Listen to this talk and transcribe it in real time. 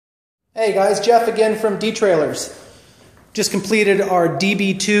Hey guys, Jeff again from Detrailers. Just completed our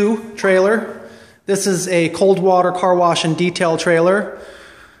DB2 trailer. This is a cold water car wash and detail trailer.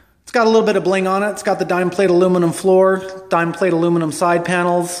 It's got a little bit of bling on it. It's got the diamond plate aluminum floor, diamond plate aluminum side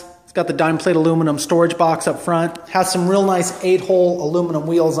panels. It's got the diamond plate aluminum storage box up front. Has some real nice 8-hole aluminum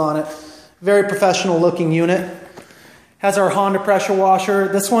wheels on it. Very professional looking unit. Has our Honda pressure washer.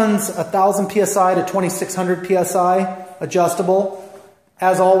 This one's 1,000 PSI to 2,600 PSI, adjustable.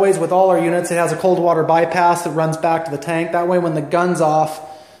 As always with all our units, it has a cold water bypass that runs back to the tank. That way when the gun's off,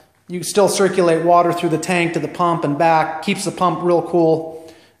 you can still circulate water through the tank to the pump and back. Keeps the pump real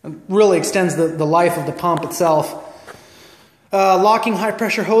cool. And really extends the life of the pump itself. Locking high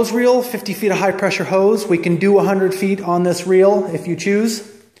pressure hose reel, 50 feet of high pressure hose. We can do 100 feet on this reel if you choose.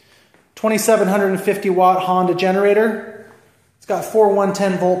 2750 watt Honda generator. It's got 4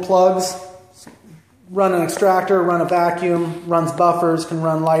 110 volt plugs. Run an extractor, run a vacuum, runs buffers, can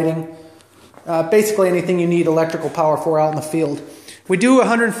run lighting. Basically anything you need electrical power for out in the field. We do a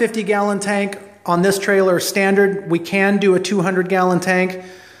 150 gallon tank on this trailer standard. We can do a 200 gallon tank.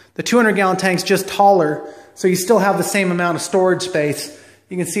 The 200 gallon tank's just taller, so you still have the same amount of storage space.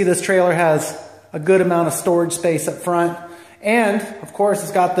 You can see this trailer has a good amount of storage space up front. And, of course,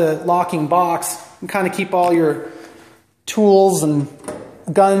 it's got the locking box. You can kind of keep all your tools and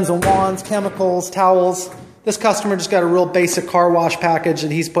guns and wands, chemicals, towels. This customer just got a real basic car wash package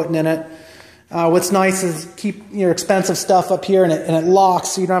that he's putting in it. What's nice is keep your expensive stuff up here and it locks,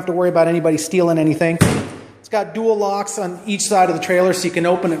 so you don't have to worry about anybody stealing anything. It's got dual locks on each side of the trailer, so you can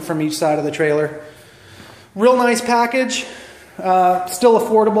open it from each side of the trailer. Real nice package. Still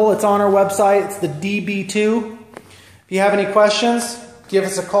affordable. It's on our website. It's the DB2. If you have any questions, give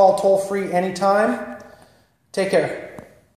us a call toll free anytime. Take care.